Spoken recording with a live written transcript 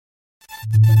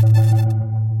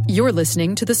You're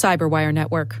listening to the Cyberwire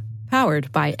Network,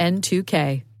 powered by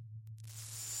N2K.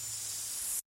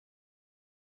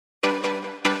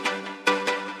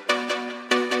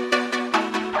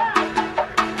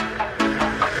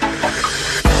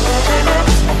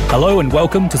 Hello and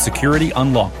welcome to Security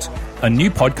Unlocked, a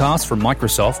new podcast from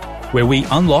Microsoft where we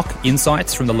unlock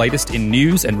insights from the latest in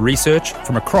news and research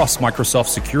from across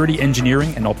Microsoft's security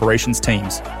engineering and operations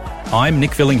teams. I'm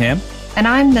Nick Fillingham. And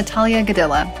I'm Natalia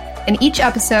Gadilla. In each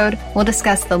episode, we'll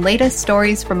discuss the latest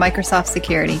stories from Microsoft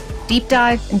Security, deep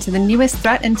dive into the newest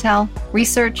threat intel,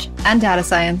 research, and data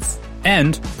science,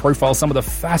 and profile some of the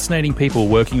fascinating people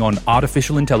working on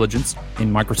artificial intelligence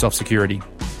in Microsoft Security.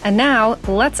 And now,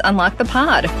 let's unlock the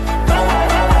pod.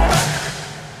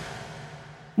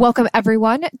 Welcome,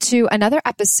 everyone, to another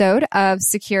episode of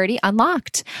Security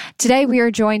Unlocked. Today, we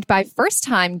are joined by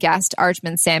first-time guest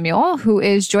Arjman Samuel, who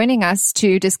is joining us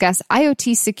to discuss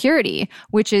IoT security,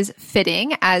 which is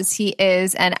fitting as he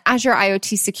is an Azure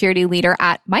IoT security leader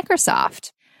at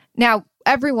Microsoft. Now,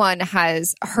 everyone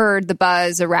has heard the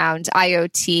buzz around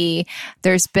IoT.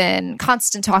 There's been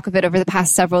constant talk of it over the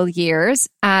past several years.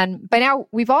 And by now,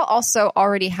 we've all also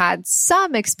already had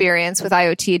some experience with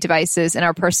IoT devices in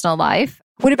our personal life.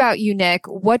 What about you, Nick?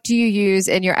 What do you use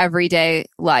in your everyday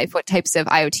life? What types of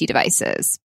IoT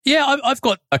devices? Yeah, I've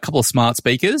got a couple of smart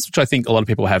speakers, which I think a lot of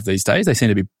people have these days. They seem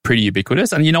to be pretty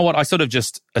ubiquitous. And you know what? I sort of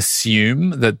just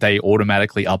assume that they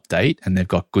automatically update and they've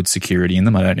got good security in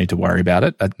them. I don't need to worry about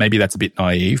it. Maybe that's a bit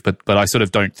naive, but I sort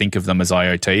of don't think of them as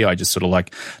IoT. I just sort of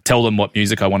like tell them what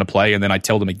music I want to play and then I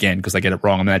tell them again because they get it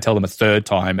wrong. And then I tell them a third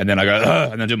time and then I go,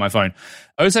 and then I do my phone.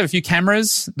 I also have a few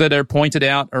cameras that are pointed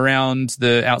out around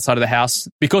the outside of the house.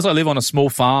 Because I live on a small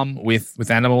farm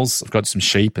with animals, I've got some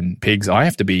sheep and pigs, I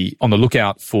have to be on the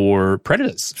lookout for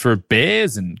predators, for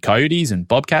bears and coyotes and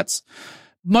bobcats.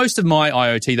 Most of my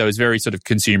IoT, though, is very sort of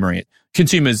consumer.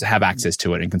 Consumers have access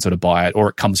to it and can sort of buy it, or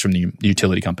it comes from the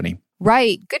utility company.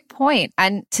 Right. Good point.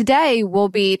 And today we'll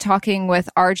be talking with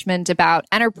Arjman about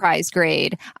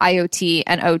enterprise-grade IoT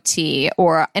and OT,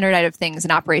 or Internet of Things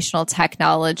and operational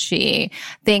technology.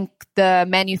 Think the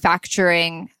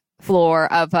manufacturing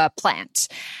floor of a plant.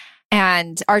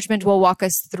 And Arjman will walk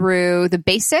us through the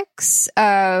basics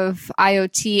of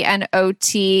IoT and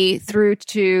OT through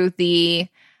to the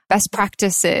best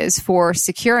practices for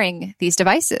securing these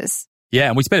devices. Yeah,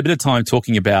 and we spent a bit of time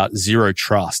talking about zero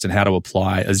trust and how to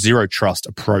apply a zero trust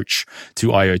approach to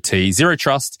IoT. Zero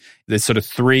trust, there's sort of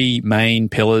three main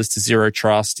pillars to zero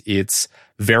trust. It's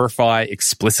verify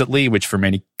explicitly, which for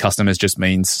many customers just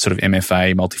means sort of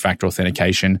MFA, multi-factor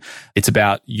authentication. It's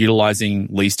about utilizing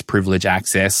least privilege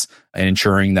access and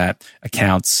ensuring that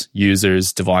accounts,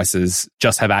 users, devices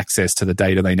just have access to the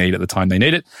data they need at the time they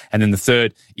need it. And then the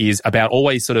third is about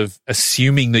always sort of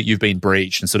assuming that you've been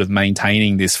breached and sort of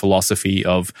maintaining this philosophy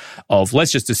of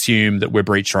let's just assume that we're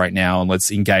breached right now and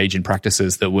let's engage in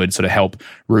practices that would sort of help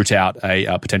root out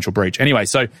a potential breach. Anyway,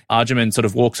 so Arjman sort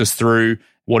of walks us through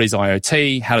what is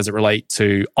IoT, how does it relate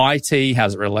to IT, how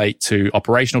does it relate to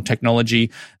operational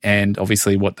technology, and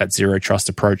obviously what that zero trust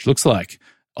approach looks like.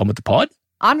 On with the pod.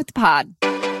 On with the pod.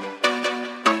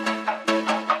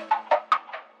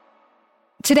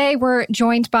 Today, we're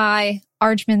joined by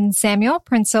Arjman Samuel,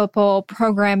 Principal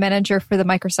Program Manager for the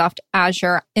Microsoft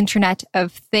Azure Internet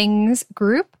of Things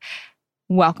Group.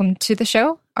 Welcome to the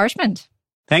show, Arjman.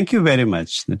 Thank you very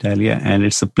much, Natalia, and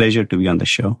it's a pleasure to be on the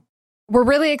show. We're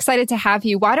really excited to have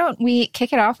you. Why don't we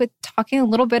kick it off with talking a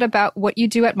little bit about what you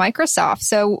do at Microsoft?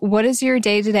 So what does your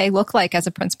day-to-day look like as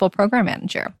a Principal Program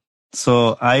Manager?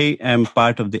 So I am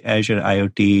part of the Azure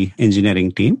IoT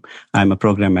engineering team. I'm a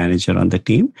program manager on the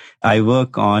team. I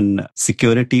work on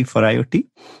security for IoT.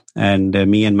 And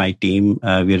me and my team, we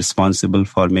are responsible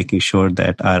for making sure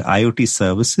that our IoT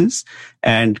services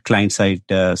and client-side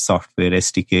software,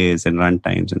 SDKs and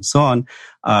runtimes and so on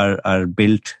are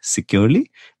built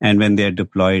securely. And when they are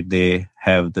deployed, they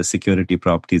have the security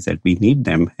properties that we need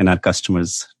them, and our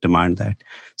customers demand that.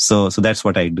 So that's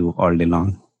what I do all day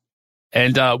long.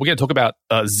 And we're going to talk about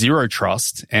zero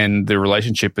trust and the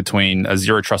relationship between a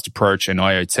zero trust approach and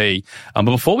IoT. But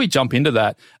before we jump into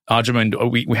that, Arjman,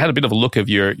 we had a bit of a look of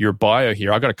your bio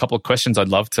here. I've got a couple of questions I'd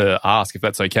love to ask, if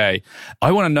that's okay.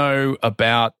 I want to know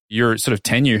about your sort of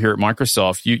tenure here at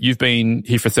Microsoft. You've been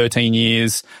here for 13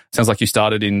 years. Sounds like you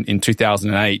started in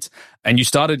 2008. And you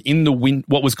started in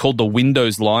what was called the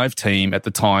Windows Live team at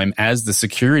the time as the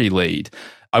security lead.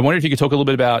 I wonder if you could talk a little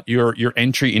bit about your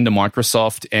entry into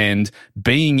Microsoft and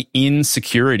being in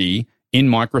security in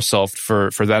Microsoft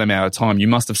for that amount of time. You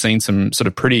must have seen some sort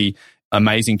of pretty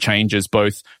amazing changes,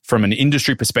 both from an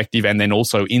industry perspective and then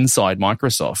also inside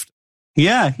Microsoft.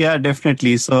 Yeah,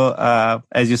 definitely. So,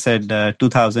 as you said,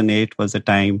 2008 was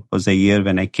a year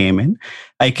when I came in.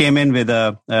 I came in with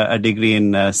a degree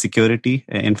in security,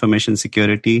 information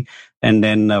security. And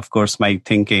then, of course, my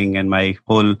thinking and my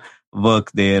whole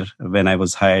work there when I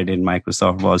was hired in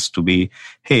Microsoft was to be,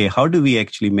 hey, how do we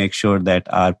actually make sure that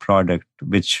our product,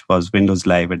 which was Windows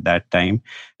Live at that time,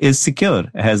 is secure,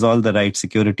 has all the right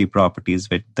security properties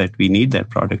that we need that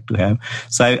product to have.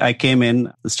 So I came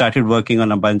in, started working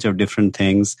on a bunch of different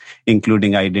things,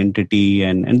 including identity.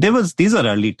 And these are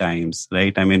early times,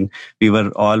 right? I mean, we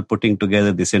were all putting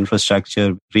together this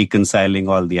infrastructure, reconciling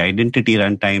all the identity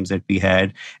runtimes that we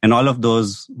had. And all of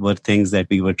those were things that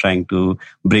we were trying to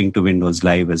bring to Windows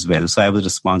Live as well. So I was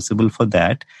responsible for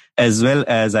that, as well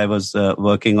as I was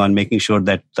working on making sure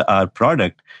that our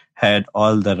product had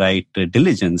all the right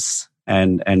diligence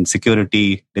and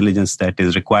security diligence that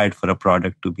is required for a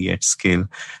product to be at scale.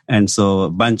 And so a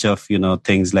bunch of,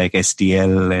 things like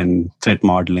STL and threat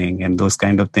modeling and those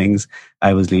kind of things,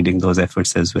 I was leading those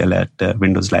efforts as well at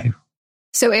Windows Live.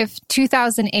 So if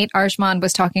 2008 Arjman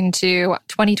was talking to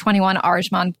 2021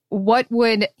 Arjman, what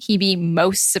would he be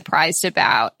most surprised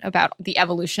about the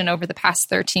evolution over the past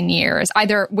 13 years,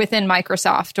 either within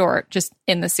Microsoft or just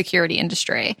in the security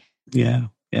industry? Yeah,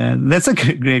 that's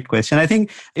a great question. I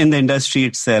think in the industry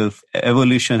itself,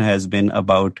 evolution has been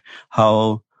about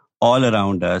how all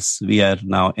around us, we are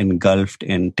now engulfed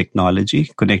in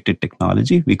technology, connected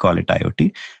technology. We call it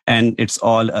IoT, and it's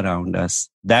all around us.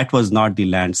 That was not the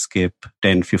landscape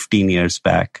 10, 15 years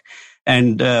back.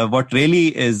 And what really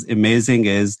is amazing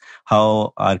is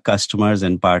how our customers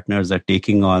and partners are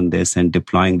taking on this and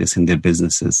deploying this in their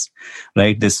businesses,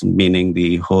 right? This meaning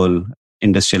the whole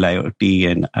industrial IoT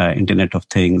and Internet of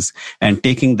Things, and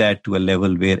taking that to a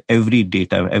level where every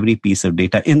piece of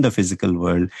data in the physical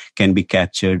world can be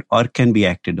captured or can be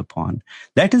acted upon.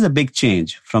 That is a big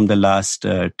change from the last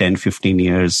 10, 15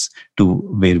 years to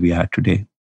where we are today.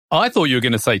 I thought you were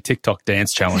going to say TikTok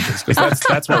dance challenges, because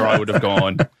that's where I would have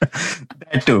gone.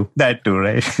 That too,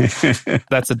 right?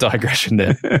 That's a digression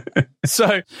there.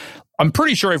 So I'm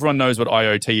pretty sure everyone knows what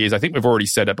IoT is. I think we've already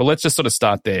said it, but let's just sort of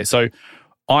start there. So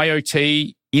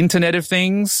IoT, Internet of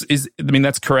Things,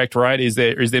 that's correct, right? Is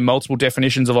there multiple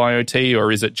definitions of IoT,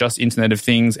 or is it just Internet of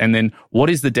Things? And then what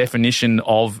is the definition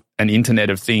of an Internet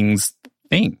of Things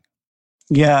thing?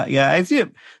 Yeah. I see,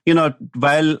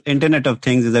 while Internet of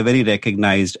Things is a very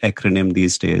recognized acronym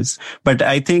these days, but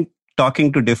I think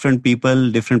talking to different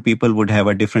people would have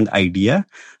a different idea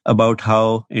about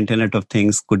how Internet of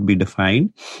Things could be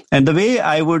defined. And the way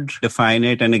I would define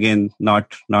it, and again,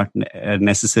 not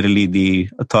necessarily the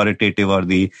authoritative or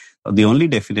the only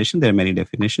definition, there are many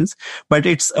definitions, but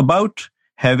it's about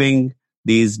having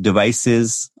these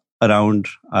devices around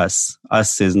us.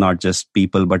 Us is not just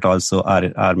people, but also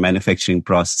our manufacturing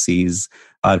processes,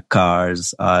 our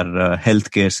cars, our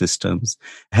healthcare systems.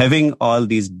 Having all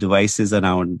these devices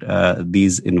around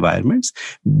these environments,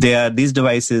 these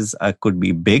devices could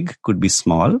be big, could be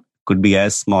small, could be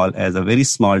as small as a very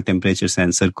small temperature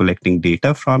sensor collecting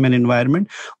data from an environment,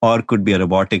 or could be a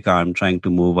robotic arm trying to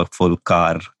move a full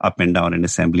car up and down an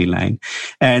assembly line.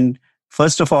 And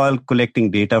first of all,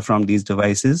 collecting data from these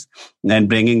devices and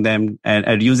bringing them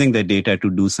and using the data to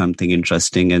do something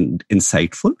interesting and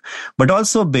insightful. But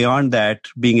also beyond that,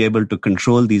 being able to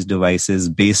control these devices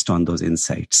based on those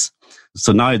insights.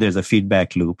 So now there's a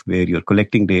feedback loop where you're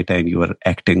collecting data and you are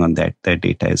acting on that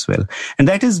data as well. And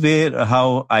that is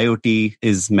how IoT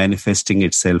is manifesting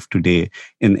itself today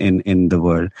in the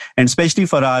world. And especially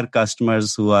for our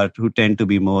customers who tend to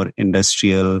be more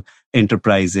industrial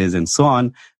enterprises and so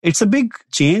on, it's a big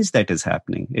change that is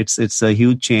happening. It's a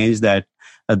huge change that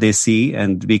they see,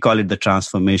 and we call it the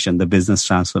transformation, the business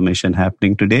transformation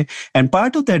happening today. And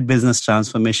part of that business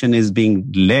transformation is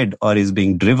being led or is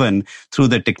being driven through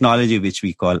the technology which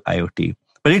we call IoT.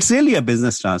 But it's really a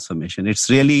business transformation. It's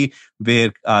really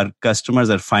where our customers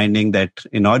are finding that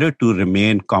in order to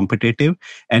remain competitive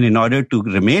and in order to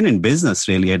remain in business,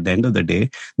 really at the end of the day,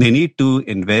 they need to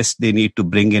invest, they need to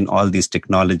bring in all these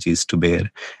technologies to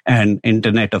bear. And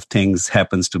Internet of Things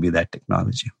happens to be that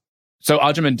technology. So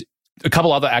Arjman, a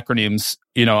couple other acronyms.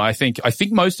 I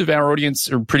think most of our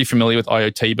audience are pretty familiar with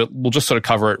IoT, but we'll just sort of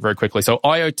cover it very quickly. So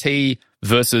IoT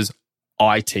versus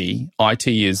IT. IT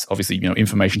is obviously,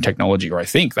 information technology, or I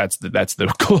think that's the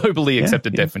globally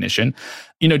accepted definition.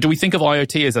 Do we think of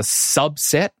IoT as a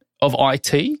subset of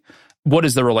IT? What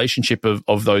is the relationship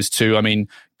of those two? I mean,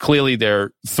 clearly there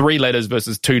are 3 letters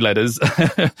versus 2 letters,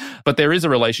 but there is a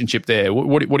relationship there.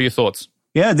 What are your thoughts?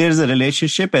 Yeah, there's a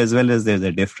relationship as well as there's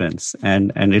a difference.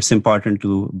 And it's important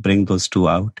to bring those two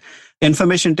out.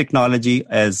 Information technology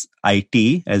as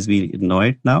IT, as we know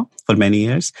it now for many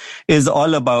years, is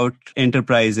all about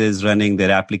enterprises running their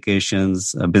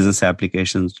applications, business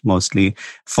applications mostly.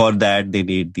 For that, they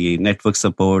need the network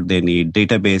support, they need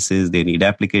databases, they need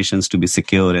applications to be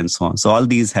secure and so on. So all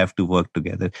these have to work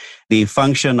together. The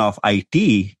function of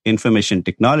IT, information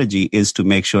technology, is to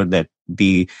make sure that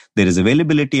there is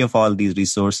availability of all these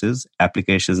resources,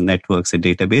 applications, networks, and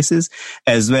databases,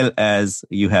 as well as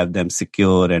you have them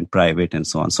secure and private and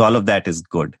so on. So all of that is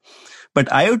good. But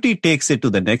IoT takes it to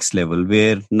the next level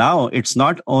where now it's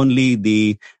not only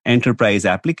the enterprise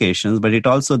applications, but it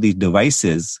also the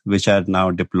devices which are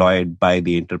now deployed by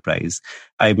the enterprise.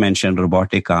 I mentioned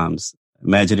robotic arms.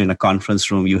 Imagine in a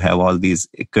conference room, you have all these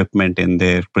equipment in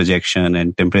there, projection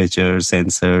and temperature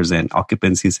sensors and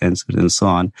occupancy sensors and so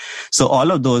on. So all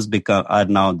of those are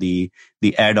now the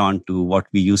add-on to what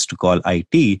we used to call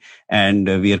IT, and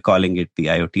we are calling it the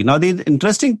IoT. Now, the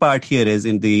interesting part here is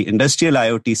in the industrial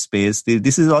IoT space,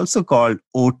 this is also called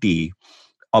OT,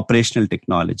 operational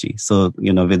technology. So,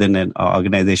 within an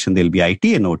organization, there'll be IT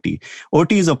and OT.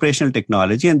 OT is operational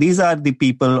technology, and these are the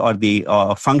people or the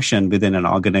function within an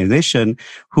organization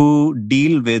who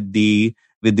deal with the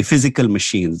physical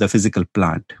machines, the physical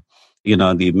plant.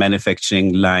 The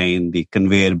manufacturing line, the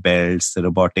conveyor belts, the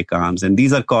robotic arms, and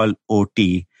these are called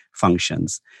OT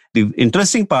functions. The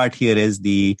interesting part here is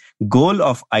the goal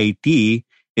of IT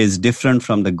is different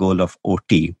from the goal of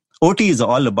OT. OT is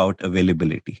all about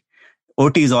availability.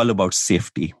 OT is all about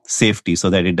safety so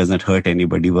that it doesn't hurt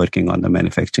anybody working on the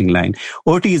manufacturing line.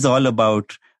 OT is all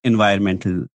about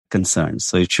environmental concerns,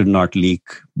 so it should not leak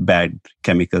bad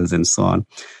chemicals and so on.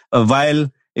 While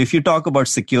if you talk about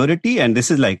security, and this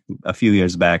is like a few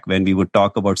years back when we would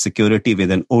talk about security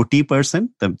with an OT person,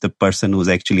 the person who's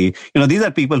actually, these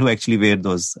are people who actually wear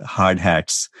those hard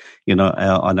hats,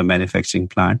 on a manufacturing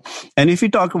plant. And if you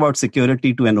talk about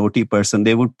security to an OT person,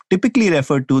 they would typically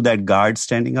refer to that guard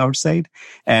standing outside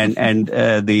and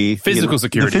the physical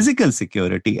security, the physical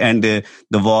security, and the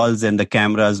walls and the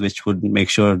cameras, which would make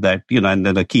sure that, and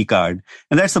then the key card.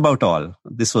 And that's about all.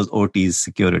 This was OT's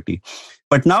security.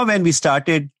 But now when we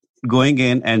started going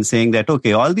in and saying that,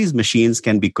 okay, all these machines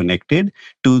can be connected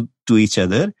to each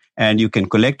other, and you can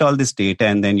collect all this data,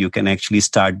 and then you can actually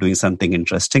start doing something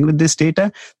interesting with this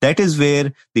data, that is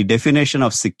where the definition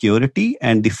of security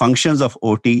and the functions of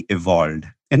OT evolved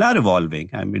and are evolving.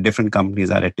 I mean, different companies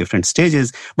are at different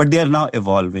stages, but they are now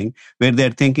evolving where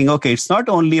they're thinking, okay, it's not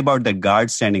only about the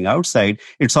guard standing outside,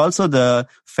 it's also the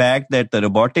fact that the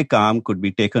robotic arm could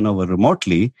be taken over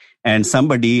remotely, and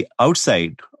somebody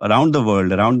outside, around the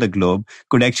world, around the globe,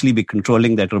 could actually be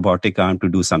controlling that robotic arm to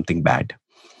do something bad.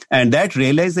 And that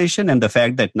realization and the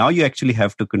fact that now you actually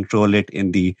have to control it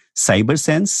in the cyber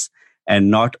sense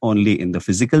and not only in the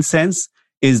physical sense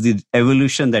is the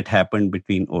evolution that happened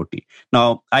between OT.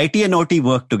 Now, IT and OT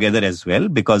work together as well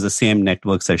because the same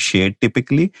networks are shared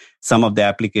typically. Some of the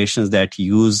applications that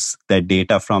use that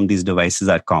data from these devices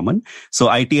are common.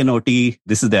 So IT and OT,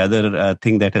 this is the other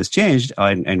thing that has changed,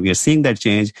 and we are seeing that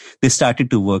change. They started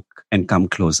to work and come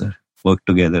closer, work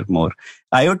together more.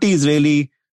 IoT is really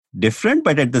different,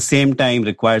 but at the same time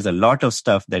requires a lot of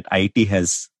stuff that IT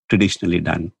has traditionally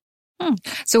done.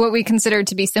 So what we consider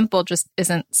to be simple just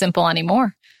isn't simple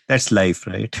anymore. That's life,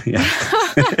 right?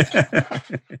 Yeah.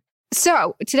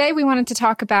 So today we wanted to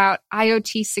talk about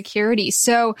IoT security.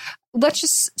 So let's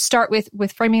just start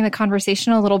with framing the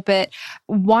conversation a little bit.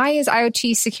 Why is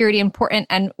IoT security important,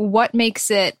 and what makes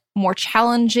it more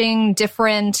challenging,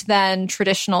 different than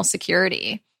traditional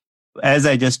security? As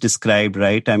I just described,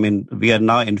 right? I mean, we are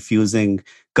now infusing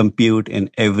compute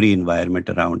in every environment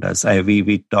around us.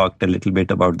 We talked a little bit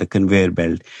about the conveyor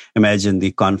belt. Imagine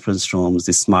the conference rooms,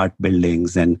 the smart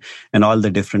buildings, and all the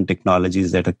different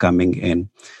technologies that are coming in.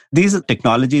 These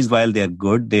technologies, while they're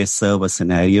good, they serve a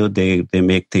scenario. They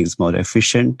make things more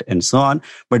efficient and so on.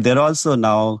 But they're also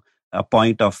now a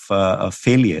point of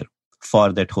failure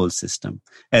for that whole system,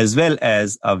 as well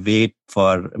as a way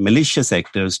for malicious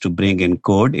actors to bring in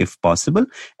code if possible,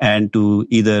 and to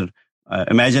either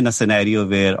imagine a scenario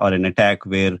or an attack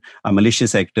where a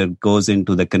malicious actor goes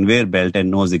into the conveyor belt and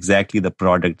knows exactly the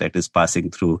product that is passing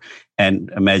through,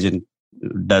 and imagine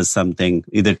does something,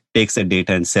 either takes the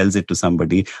data and sells it to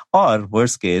somebody, or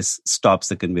worst case, stops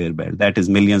the conveyor belt. That is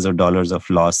millions of dollars of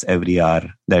loss every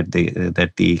hour that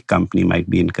the company might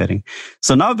be incurring.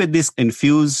 So now with this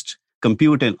infused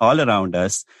compute and all around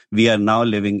us, we are now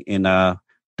living in a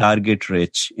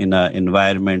target-rich, in an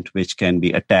environment which can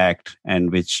be attacked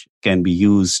and which can be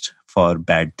used for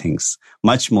bad things,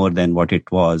 much more than what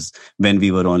it was when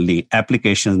we were only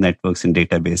applications, networks, and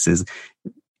databases.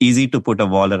 easy to put a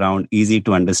wall around, easy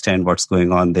to understand what's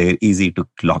going on there, easy to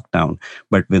lock down.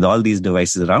 But with all these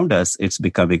devices around us, it's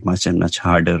becoming much and much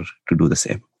harder to do the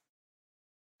same.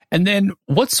 And then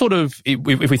what sort of,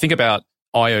 if we think about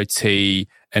IoT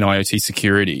and IoT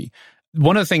security,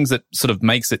 one of the things that sort of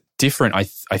makes it different, I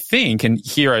think, and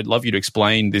here I'd love you to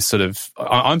explain this sort of,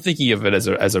 I'm thinking of it as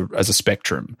a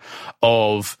spectrum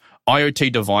of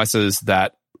IoT devices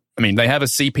that, I mean, they have a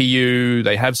CPU,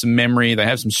 they have some memory, they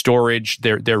have some storage,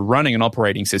 they're running an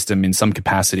operating system in some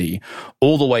capacity,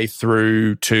 all the way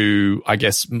through to, I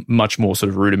guess, much more sort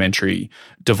of rudimentary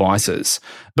devices,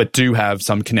 but do have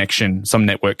some connection, some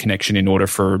network connection in order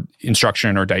for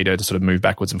instruction or data to sort of move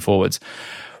backwards and forwards.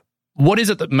 What is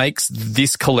it that makes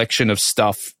this collection of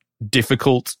stuff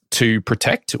difficult to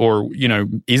protect? Or, you know,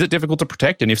 is it difficult to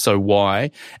protect? And if so,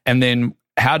 why? And then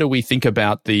how do we think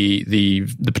about the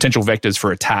potential vectors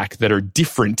for attack that are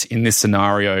different in this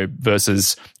scenario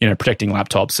versus, you know, protecting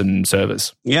laptops and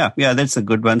servers? Yeah, that's a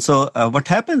good one. So what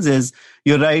happens is,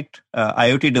 you're right,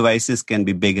 IoT devices can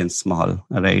be big and small,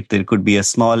 right? There could be a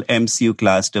small MCU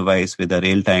class device with a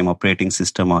real-time operating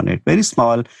system on it. Very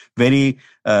small, very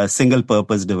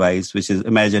single-purpose device, which is,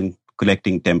 imagine,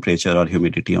 collecting temperature or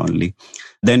humidity only.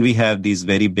 Then we have these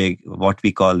very big, what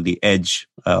we call the edge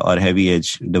or heavy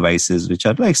edge devices, which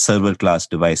are like server class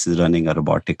devices running a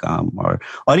robotic arm, or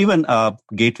even a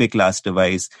gateway class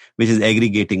device, which is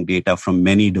aggregating data from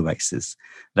many devices,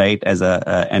 right?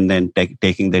 And then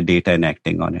taking the data and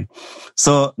acting on it.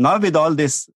 So now with all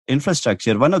this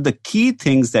infrastructure, one of the key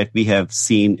things that we have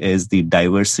seen is the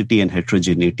diversity and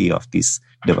heterogeneity of these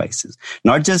devices,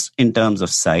 not just in terms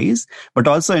of size, but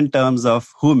also in terms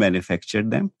of who manufactured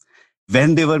them,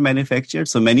 when they were manufactured.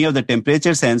 So many of the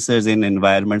temperature sensors in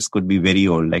environments could be very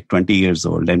old, like 20 years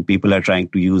old, and people are trying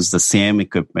to use the same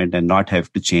equipment and not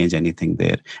have to change anything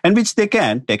there. And which they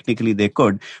can, technically they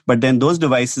could, but then those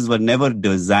devices were never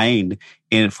designed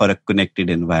for a connected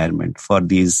environment for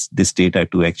this data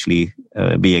to actually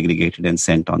be aggregated and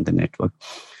sent on the network.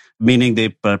 Meaning they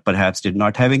perhaps did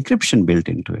not have encryption built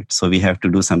into it. So we have to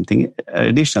do something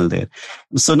additional there.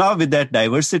 So now with that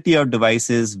diversity of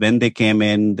devices, when they came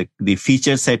in, the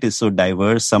feature set is so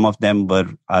diverse. Some of them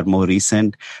are more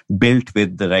recent, built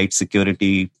with the right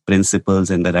security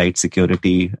principles and the right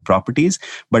security properties,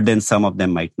 but then some of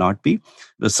them might not be.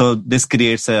 So this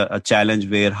creates a challenge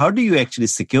where how do you actually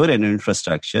secure an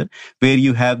infrastructure where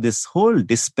you have this whole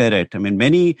disparate,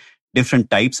 many different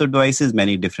types of devices,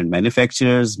 many different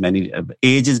manufacturers, many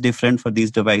age is different for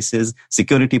these devices,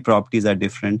 security properties are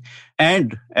different.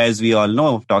 And as we all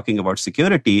know, talking about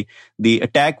security, the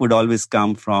attack would always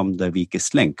come from the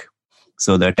weakest link.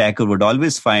 So the attacker would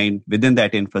always find within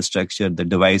that infrastructure the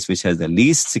device which has the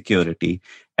least security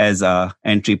as a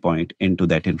entry point into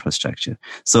that infrastructure.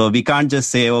 So we can't just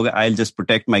say, oh, I'll just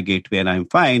protect my gateway and I'm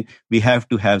fine. We have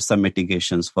to have some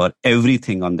mitigations for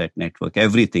everything on that network,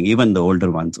 everything, even the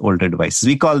older ones, older devices.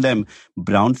 We call them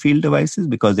brownfield devices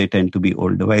because they tend to be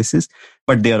old devices,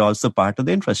 but they are also part of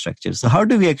the infrastructure. So how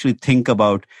do we actually think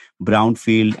about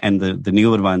brownfield and the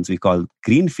newer ones we call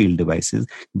greenfield devices,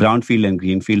 brownfield and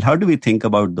greenfield? How do we think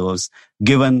about those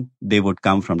given they would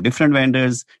come from different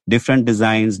vendors, different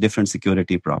designs, different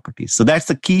security properties? So that's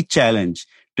the key challenge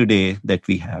today that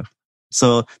we have.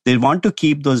 So they want to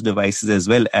keep those devices as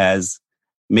well as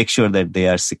make sure that they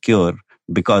are secure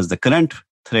because the current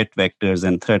threat vectors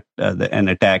and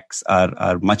attacks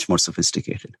are much more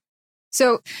sophisticated.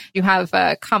 So you have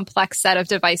a complex set of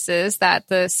devices that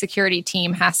the security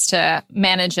team has to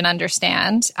manage and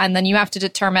understand. And then you have to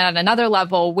determine at another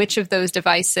level which of those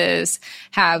devices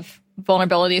have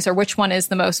vulnerabilities or which one is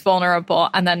the most vulnerable,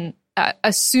 and then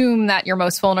assume that your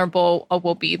most vulnerable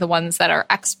will be the ones that are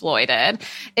exploited.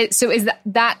 So is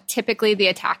that typically the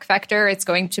attack vector? It's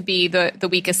going to be the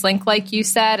weakest link, like you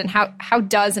said. And how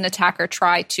does an attacker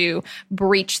try to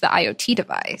breach the IoT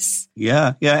device?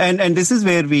 Yeah. And this is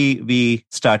where we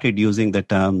started using the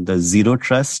term the zero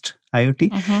trust IoT.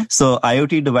 Mm-hmm. So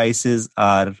IoT devices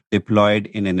are deployed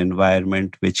in an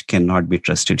environment which cannot be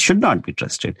trusted, should not be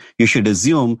trusted. You should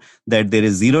assume that there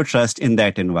is zero trust in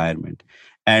that environment.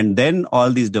 And then all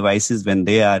these devices, when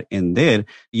they are in there,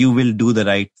 you will do the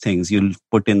right things. You'll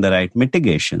put in the right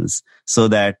mitigations so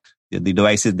that the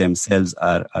devices themselves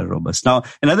are robust. Now,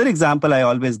 another example I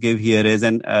always give here is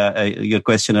your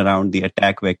question around the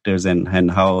attack vectors and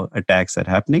how attacks are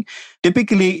happening.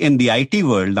 Typically in the IT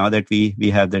world, now that we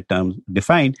have that term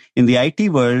defined, in the IT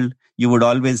world, you would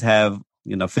always have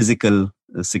physical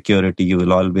security, you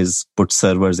will always put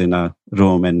servers in a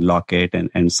room and lock it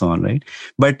and so on, right?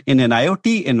 But in an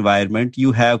IoT environment,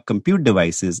 you have compute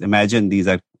devices. Imagine these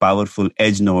are powerful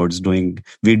edge nodes doing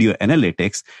video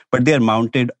analytics, but they are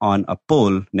mounted on a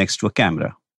pole next to a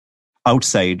camera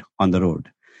outside on the road.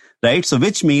 Right? So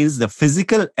which means the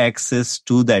physical access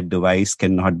to that device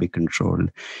cannot be controlled.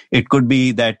 It could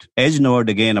be that edge node,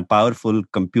 again, a powerful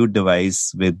compute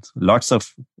device with lots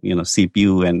of,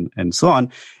 CPU and so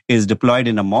on, is deployed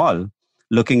in a mall,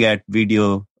 looking at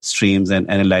video streams and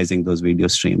analyzing those video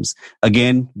streams.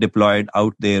 Again, deployed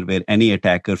out there where any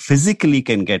attacker physically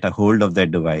can get a hold of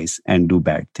that device and do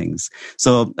bad things.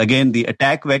 So again, the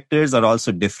attack vectors are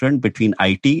also different between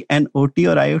IT and OT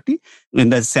or IoT in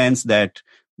the sense that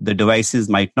the devices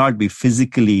might not be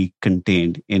physically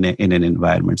contained in an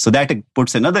environment. So that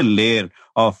puts another layer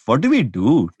of what do we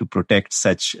do to protect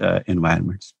such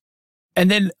environments. And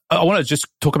then I want to just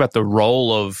talk about the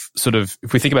role of sort of,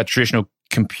 if we think about traditional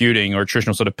computing or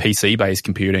traditional sort of PC-based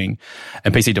computing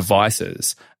and PC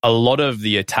devices, a lot of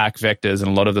the attack vectors and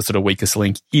a lot of the sort of weakest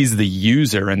link is the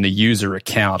user and the user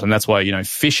account. And that's why,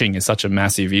 phishing is such a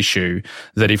massive issue,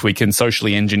 that if we can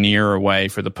socially engineer a way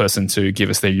for the person to give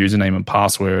us their username and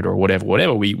password or whatever,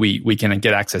 we can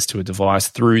get access to a device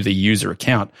through the user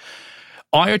account.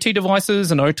 IoT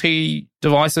devices and OT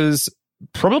devices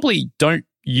probably don't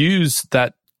use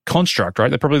that construct,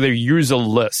 right? They're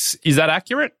userless. Is that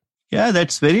accurate? Yeah,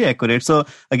 that's very accurate. So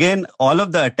again, all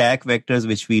of the attack vectors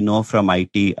which we know from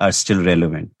IT are still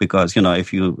relevant because,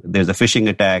 if there's a phishing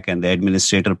attack and the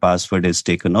administrator password is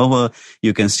taken over,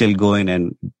 you can still go in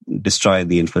and destroy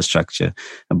the infrastructure,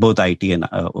 both IT and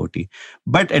OT.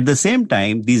 But at the same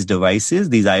time, these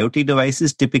IoT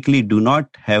devices typically do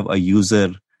not have a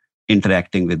user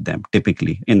interacting with them,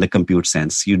 typically in the compute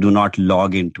sense. You do not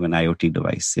log into an IoT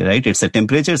device, right? It's a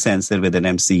temperature sensor with an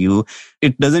MCU.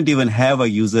 It doesn't even have a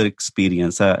user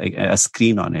experience, a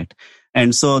screen on it.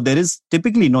 And so there is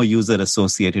typically no user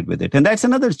associated with it. And that's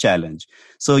another challenge.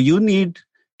 So you need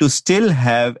to still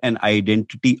have an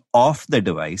identity of the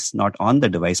device, not on the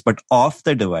device, but of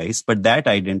the device. But that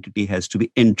identity has to be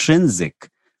intrinsic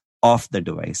of the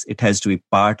device. It has to be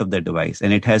part of the device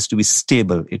and it has to be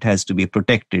stable. It has to be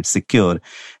protected, secure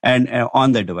and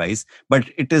on the device, but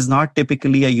it is not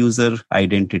typically a user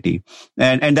identity.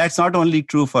 And that's not only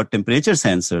true for temperature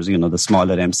sensors, the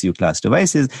smaller MCU class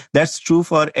devices. That's true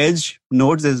for edge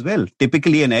nodes as well.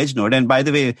 Typically an edge node. And by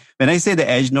the way, when I say the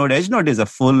edge node is a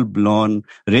full blown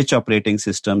rich operating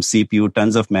system, CPU,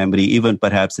 tons of memory, even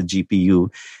perhaps a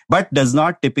GPU, but does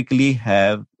not typically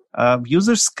have a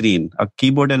user screen, a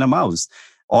keyboard and a mouse.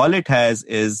 All it has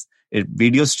is a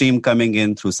video stream coming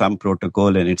in through some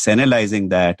protocol and it's analyzing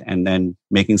that and then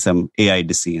making some AI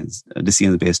decisions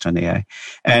based on AI.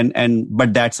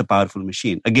 But that's a powerful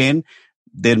machine. Again,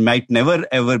 there might never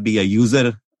ever be a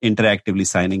user interactively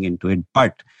signing into it,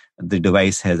 but the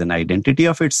device has an identity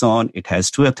of its own. It has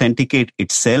to authenticate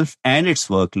itself and its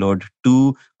workload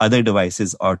to other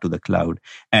devices or to the cloud.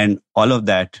 And all of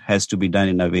that has to be done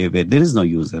in a way where there is no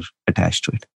user attached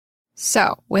to it.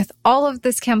 So with all of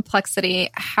this complexity,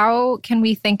 how can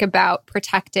we think about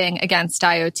protecting against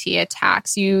IoT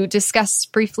attacks? You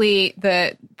discussed briefly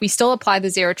that we still apply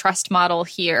the zero trust model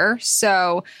here.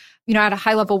 So, at a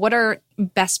high level, what are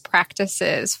best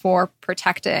practices for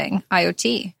protecting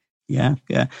IoT? Yeah,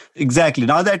 exactly.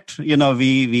 Now that,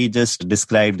 we just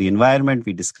described the environment,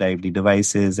 we described the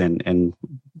devices and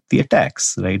the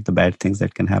attacks, right? The bad things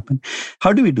that can happen.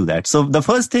 How do we do that? So the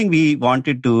first thing we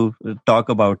wanted to talk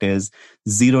about is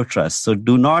zero trust. So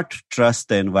do not trust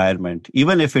the environment,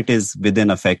 even if it is within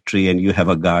a factory and you have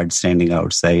a guard standing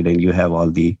outside and you have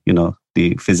all the,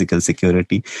 the physical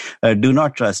security. Do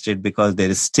not trust it because there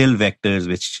is still vectors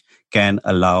which can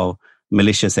allow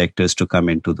malicious actors to come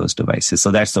into those devices.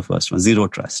 So that's the first one, zero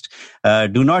trust.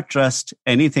 Do not trust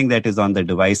anything that is on the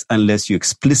device unless you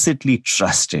explicitly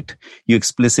trust it. You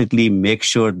explicitly make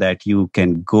sure that you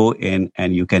can go in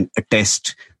and you can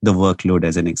attest the workload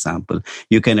as an example.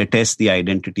 You can attest the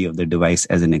identity of the device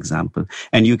as an example.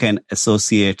 And you can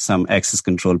associate some access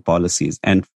control policies.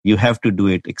 And you have to do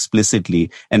it explicitly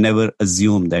and never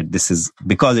assume that this is,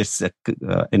 because it's an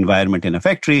environment in a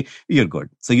factory, you're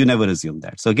good. So you never assume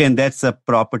that. So again, that's a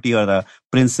property or a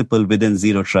principle within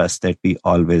zero trust that we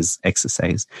always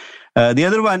exercise. The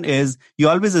other one is you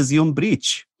always assume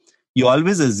breach. You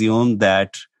always assume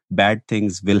that bad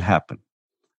things will happen.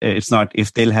 It's not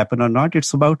if they'll happen or not.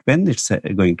 It's about when it's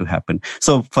going to happen.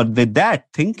 So with that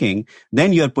thinking,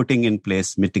 then you're putting in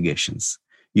place mitigations.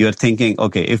 you're thinking,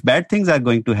 okay, if bad things are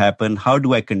going to happen, how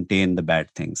do I contain the bad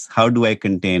things? How do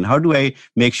I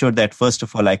make sure that first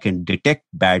of all, I can detect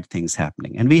bad things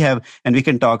happening? And we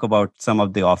can talk about some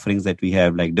of the offerings that we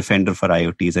have, like Defender for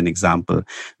IoT is an example,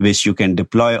 which you can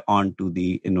deploy onto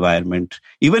the environment.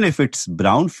 Even if it's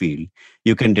brownfield,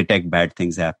 you can detect bad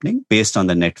things happening based on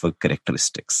the network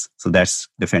characteristics. So that's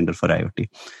Defender for IoT.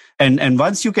 And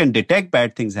once you can detect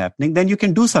bad things happening, then you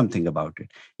can do something about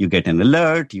it. You get an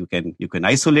alert, you can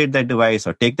isolate that device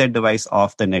or take that device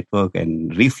off the network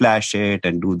and reflash it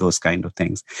and do those kind of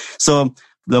things. So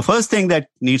the first thing that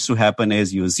needs to happen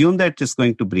is you assume that it's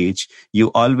going to breach.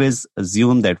 You always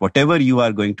assume that whatever you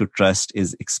are going to trust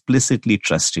is explicitly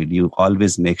trusted. You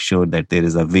always make sure that there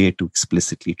is a way to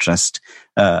explicitly trust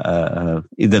either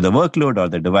the workload or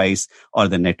the device or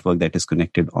the network that is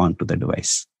connected onto the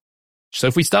device. So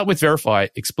if we start with verify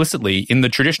explicitly, in the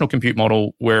traditional compute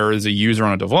model, where as a user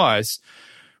on a device,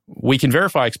 we can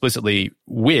verify explicitly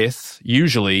with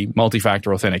usually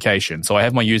multi-factor authentication. So I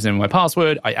have my username and my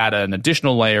password. I add an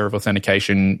additional layer of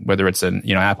authentication, whether it's an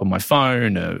app on my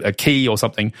phone, a key or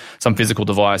something, some physical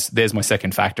device. There's my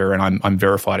second factor, and I'm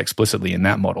verified explicitly in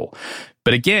that model.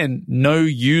 But again, no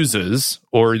users,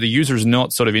 or the user is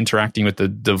not sort of interacting with the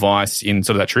device in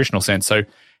sort of that traditional sense. So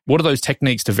what are those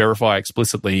techniques to verify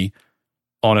explicitly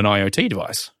on an IoT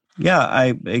device?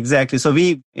 Yeah, exactly. So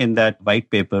we, in that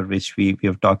white paper, which we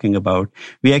are talking about,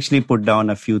 we actually put down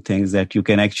a few things that you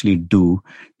can actually do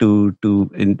to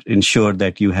ensure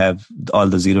that you have all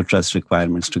the zero trust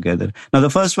requirements together. Now,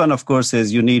 the first one, of course,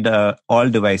 is you need all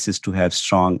devices to have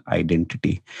strong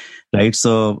identity, right?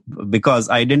 So because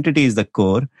identity is the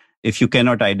core, if you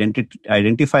cannot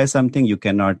identify something, you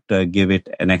cannot give it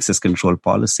an access control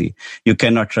policy. You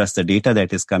cannot trust the data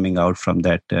that is coming out from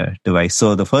that device.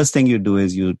 So the first thing you do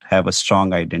is you have a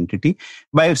strong identity.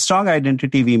 By strong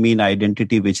identity, we mean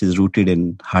identity which is rooted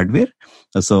in hardware.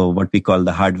 So what we call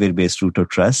the hardware-based root of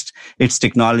trust. It's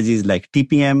technologies like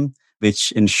TPM,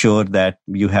 which ensure that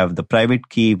you have the private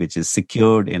key, which is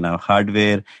secured in the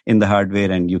hardware,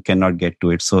 and you cannot get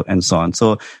to it, so and so on.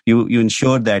 So you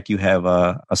ensure that you have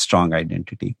a strong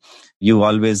identity. You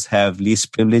always have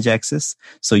least privilege access.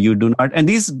 So you do not, and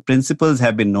these principles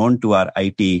have been known to our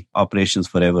IT operations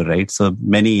forever, right? So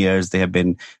many years they have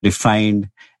been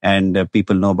refined, and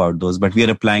people know about those, but we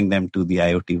are applying them to the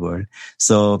IoT world.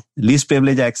 So least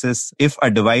privilege access, if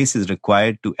a device is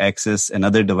required to access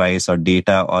another device or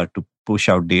data or to push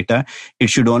out data,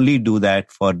 it should only do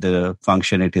that for the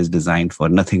function it is designed for,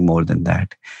 nothing more than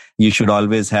that. You should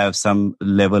always have some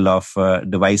level of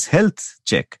device health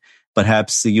check.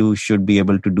 Perhaps you should be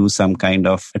able to do some kind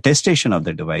of attestation of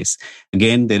the device.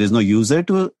 Again, there is no user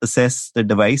to assess the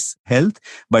device health,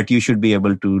 but you should be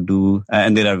able to do,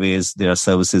 and there are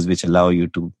services which allow you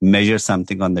to measure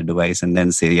something on the device and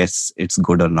then say, yes, it's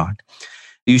good or not.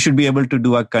 You should be able to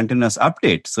do a continuous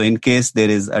update. So in case there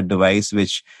is a device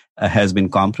which has been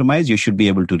compromised, you should be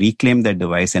able to reclaim that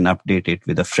device and update it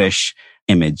with a fresh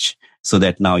image so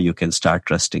that now you can start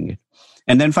trusting it.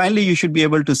 And then finally, you should be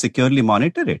able to securely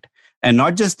monitor it. And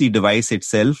not just the device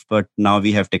itself, but now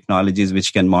we have technologies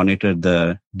which can monitor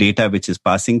the data which is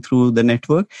passing through the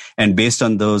network. And based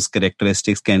on those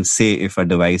characteristics can say if a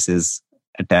device is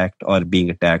attacked or being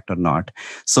attacked or not.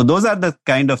 So those are the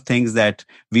kind of things that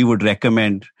we would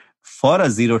recommend for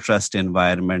a zero trust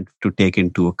environment to take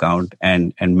into account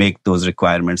and make those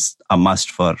requirements a must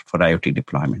for IoT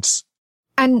deployments.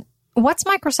 And what's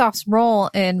Microsoft's role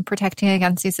in protecting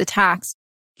against these attacks?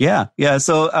 Yeah.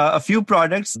 So a few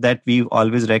products that we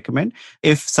always recommend.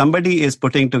 If somebody is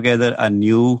putting together a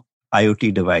new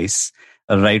IoT device,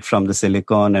 right from the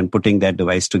silicon and putting that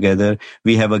device together,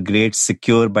 we have a great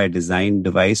secure by design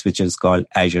device, which is called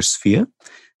Azure Sphere.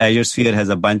 Azure Sphere has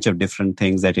a bunch of different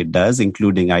things that it does,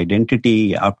 including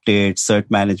identity, updates, cert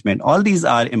management. All these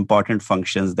are important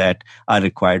functions that are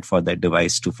required for that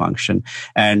device to function.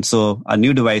 And so a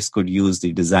new device could use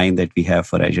the design that we have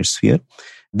for Azure Sphere.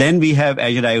 Then we have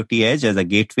Azure IoT Edge as a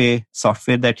gateway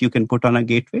software that you can put on a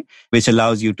gateway, which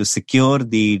allows you to secure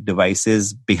the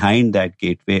devices behind that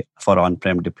gateway for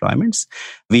on-prem deployments.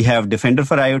 We have Defender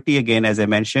for IoT, again, as I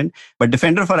mentioned, but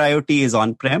Defender for IoT is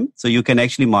on-prem, so you can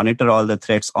actually monitor all the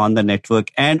threats on the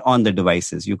network and on the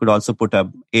devices. You could also put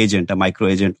a micro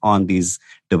agent on these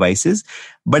devices,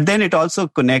 but then it also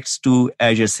connects to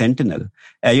Azure Sentinel.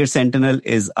 Azure Sentinel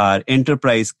is our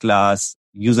enterprise class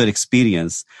user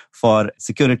experience for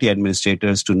security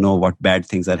administrators to know what bad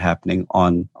things are happening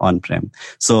on-prem.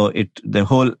 So the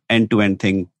whole end-to-end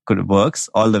thing works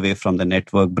all the way from the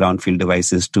network brownfield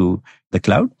devices to the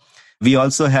cloud. We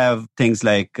also have things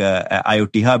like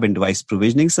IoT Hub and device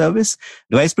provisioning service.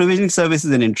 Device provisioning service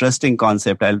is an interesting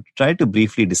concept. I'll try to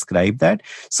briefly describe that.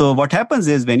 So what happens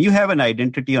is when you have an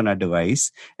identity on a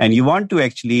device and you want to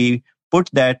actually put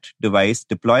that device,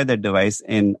 deploy that device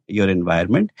in your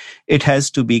environment, it has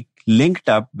to be linked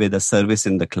up with a service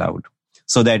in the cloud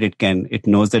so that it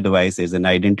knows the device, there's an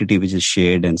identity which is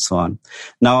shared and so on.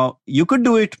 Now, you could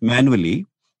do it manually.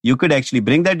 You could actually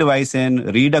bring that device in,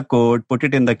 read a code, put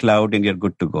it in the cloud, and you're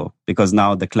good to go because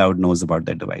now the cloud knows about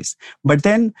that device. But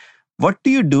then what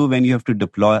do you do when you have to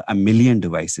deploy 1 million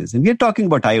devices? And we're talking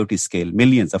about IoT scale,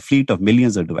 millions, a fleet of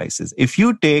millions of devices. If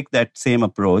you take that same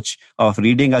approach of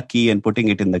reading a key and putting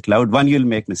it in the cloud, one, you'll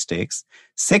make mistakes.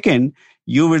 Second,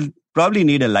 you will probably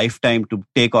need a lifetime to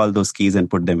take all those keys and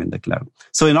put them in the cloud.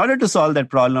 So in order to solve that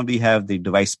problem, we have the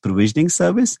device provisioning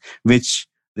service, which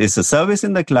is a service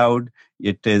in the cloud.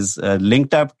 It is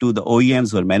linked up to the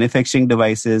OEMs who are manufacturing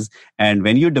devices. And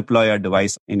when you deploy a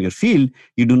device in your field,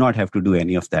 you do not have to do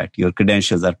any of that. Your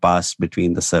credentials are passed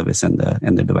between the service and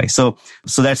the device. So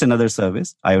that's another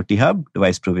service, IoT Hub,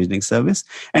 device provisioning service.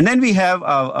 And then we have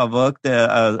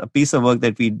a piece of work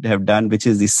that we have done, which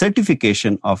is the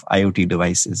certification of IoT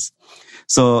devices.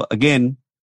 So again,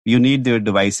 you need their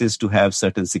devices to have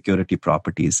certain security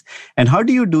properties. And how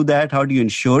do you do that? How do you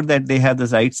ensure that they have the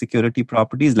right security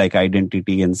properties like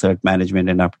identity and cert management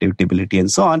and updatability and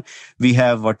so on? We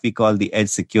have what we call the Edge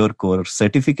Secure Core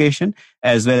certification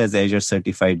as well as Azure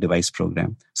Certified Device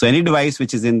Program. So any device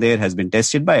which is in there has been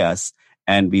tested by us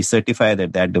and we certify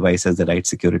that that device has the right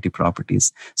security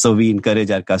properties. So we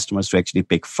encourage our customers to actually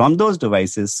pick from those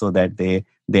devices so that they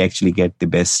actually get the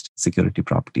best security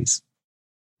properties.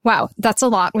 Wow, that's a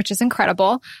lot, which is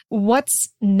incredible. What's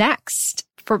next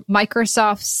for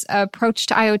Microsoft's approach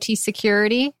to IoT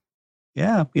security?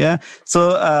 Yeah.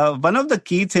 So one of the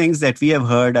key things that we have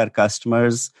heard our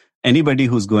customers, anybody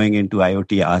who's going into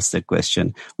IoT asks that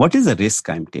question, what is the risk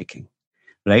I'm taking?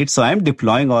 Right? So I'm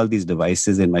deploying all these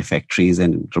devices in my factories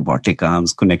and robotic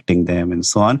arms, connecting them and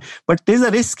so on. But there's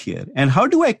a risk here. And how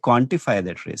do I quantify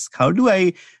that risk? How do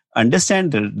I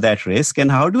understand that risk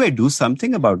and how do I do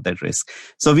something about that risk?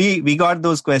 So we got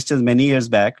those questions many years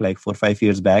back, like 4 or 5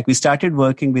 years back. We started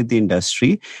working with the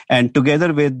industry and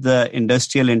together with the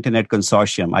Industrial Internet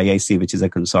Consortium, IIC, which is a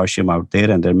consortium out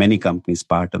there, and there are many companies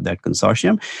part of that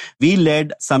consortium, we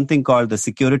led something called the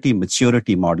Security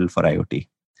Maturity Model for IoT.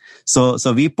 So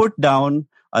we put down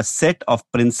a set of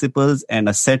principles and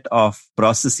a set of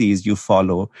processes you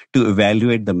follow to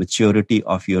evaluate the maturity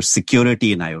of your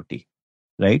security in IoT.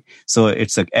 Right? So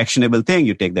it's an actionable thing.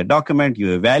 You take that document,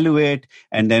 you evaluate,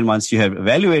 and then once you have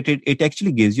evaluated, it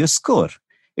actually gives you a score.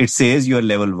 It says you're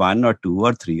level 1 or 2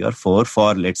 or 3 or 4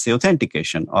 for, let's say,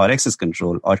 authentication or access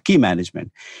control or key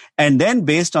management. And then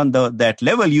based on that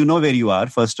level, you know where you are,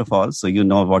 first of all. So you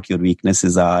know what your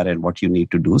weaknesses are and what you need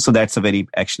to do. So that's a very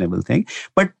actionable thing.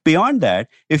 But beyond that,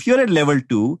 if you're at level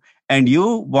 2, and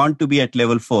you want to be at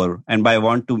level 4, and by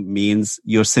want to means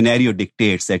your scenario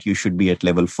dictates that you should be at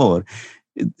level 4,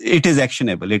 it is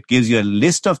actionable. It gives you a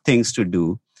list of things to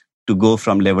do to go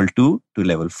from level 2 to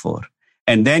level 4.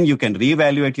 And then you can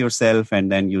reevaluate yourself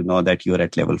and then you know that you're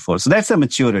at level 4. So that's a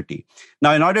maturity.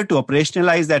 Now, in order to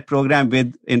operationalize that program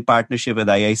in partnership with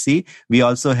IIC, we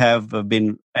also have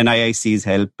been, and IIC's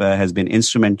help has been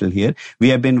instrumental here. We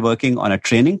have been working on a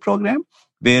training program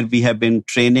where we have been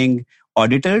training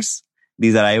auditors.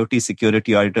 These are IoT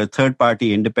security auditors,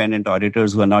 third-party independent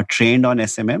auditors who are not trained on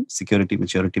SMM, Security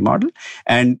Maturity Model.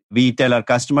 And we tell our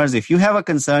customers, if you have a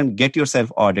concern, get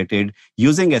yourself audited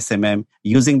using SMM,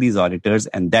 using these auditors,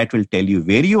 and that will tell you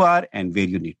where you are and where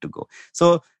you need to go.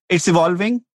 So it's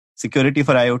evolving. Security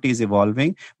for IoT is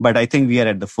evolving, but I think we are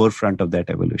at the forefront of that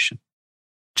evolution.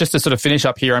 Just to sort of finish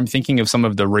up here, I'm thinking of some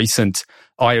of the recent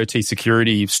IoT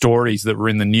security stories that were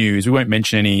in the news. We won't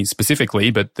mention any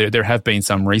specifically, but there have been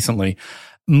some recently.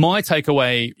 My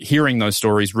takeaway hearing those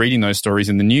stories, reading those stories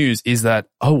in the news is that,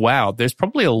 oh wow, there's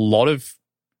probably a lot of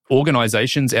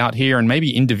organizations out here and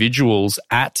maybe individuals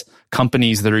at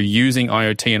companies that are using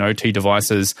IoT and OT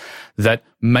devices that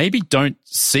maybe don't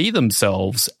see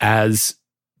themselves as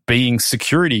being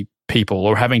security people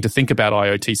or having to think about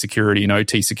IoT security and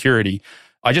OT security.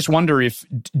 I just wonder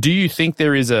do you think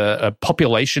there is a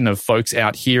population of folks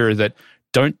out here that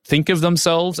don't think of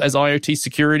themselves as IoT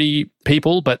security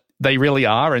people, but they really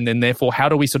are? And then therefore, how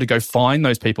do we sort of go find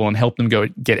those people and help them go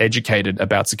get educated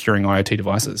about securing IoT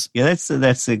devices? Yeah,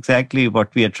 that's exactly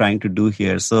what we are trying to do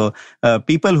here. So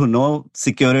people who know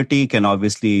security can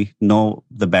obviously know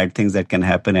the bad things that can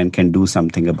happen and can do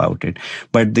something about it.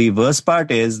 But the worst part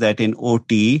is that in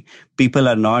OT, people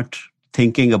are not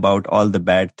thinking about all the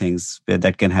bad things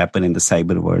that can happen in the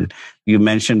cyber world. You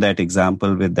mentioned that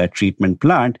example with that treatment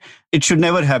plant. It should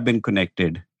never have been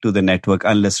connected to the network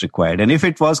unless required. And if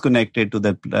it was connected to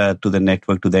the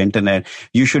network, to the internet,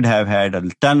 you should have had a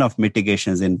ton of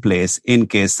mitigations in place in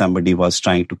case somebody was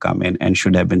trying to come in and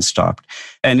should have been stopped.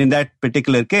 And in that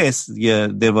particular case,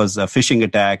 there was a phishing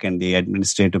attack and the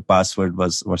administrative password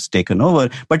was taken over.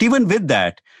 But even with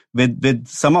that, with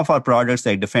some of our products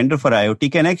like Defender for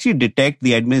IoT can actually detect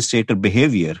the administrator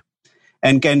behavior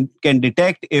and can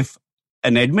detect if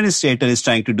an administrator is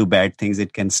trying to do bad things.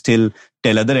 It can still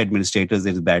tell other administrators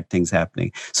there's bad things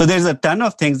happening. So there's a ton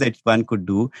of things that one could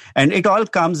do. And it all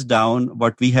comes down,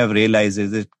 what we have realized is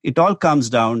that it all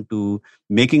comes down to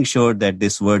making sure that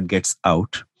this word gets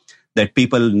out, that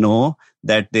people know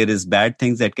that there is bad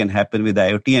things that can happen with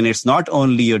IoT. And it's not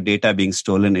only your data being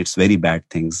stolen, it's very bad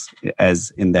things,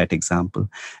 as in that example.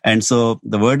 And so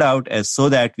the word out is so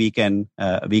that we can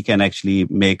actually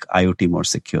make IoT more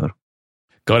secure.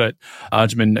 Got it.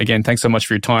 Arjman, again, thanks so much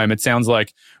for your time. It sounds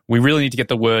like we really need to get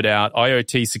the word out.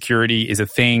 IoT security is a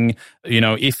thing. You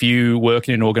know, if you work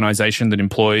in an organization that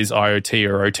employs IoT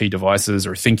or OT devices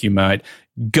or think you might,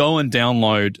 go and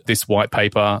download this white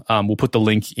paper. We'll put the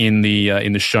link in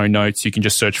the show notes. You can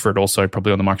just search for it also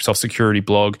probably on the Microsoft Security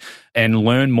blog and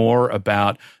learn more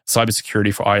about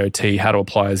cybersecurity for IoT, how to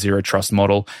apply a zero trust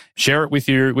model. Share it with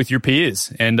your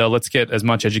peers, and let's get as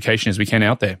much education as we can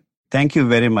out there. Thank you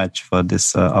very much for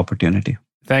this opportunity.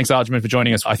 Thanks, Arjman, for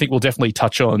joining us. I think we'll definitely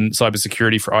touch on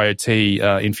cybersecurity for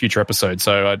IoT in future episodes.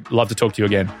 So I'd love to talk to you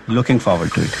again. Looking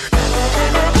forward to it.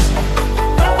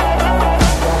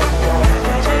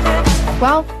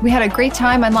 Well, we had a great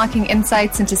time unlocking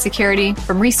insights into security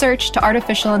from research to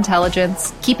artificial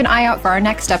intelligence. Keep an eye out for our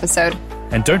next episode.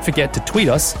 And don't forget to tweet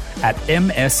us at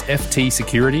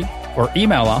MSFTsecurity or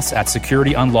email us at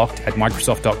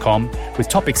securityunlocked@microsoft.com with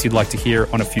topics you'd like to hear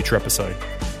on a future episode.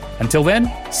 Until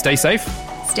then, stay safe.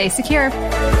 Stay secure.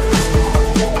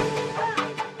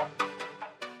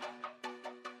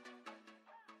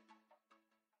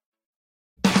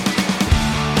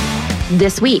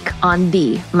 This week on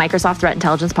the Microsoft Threat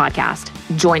Intelligence Podcast,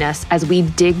 join us as we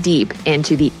dig deep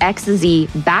into the XZ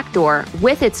backdoor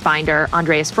with its finder,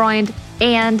 Andreas Freund,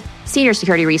 and senior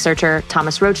security researcher,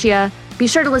 Thomas Rochia. Be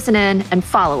sure to listen in and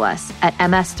follow us at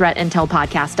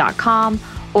msthreatintelpodcast.com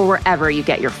or wherever you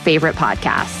get your favorite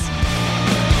podcasts.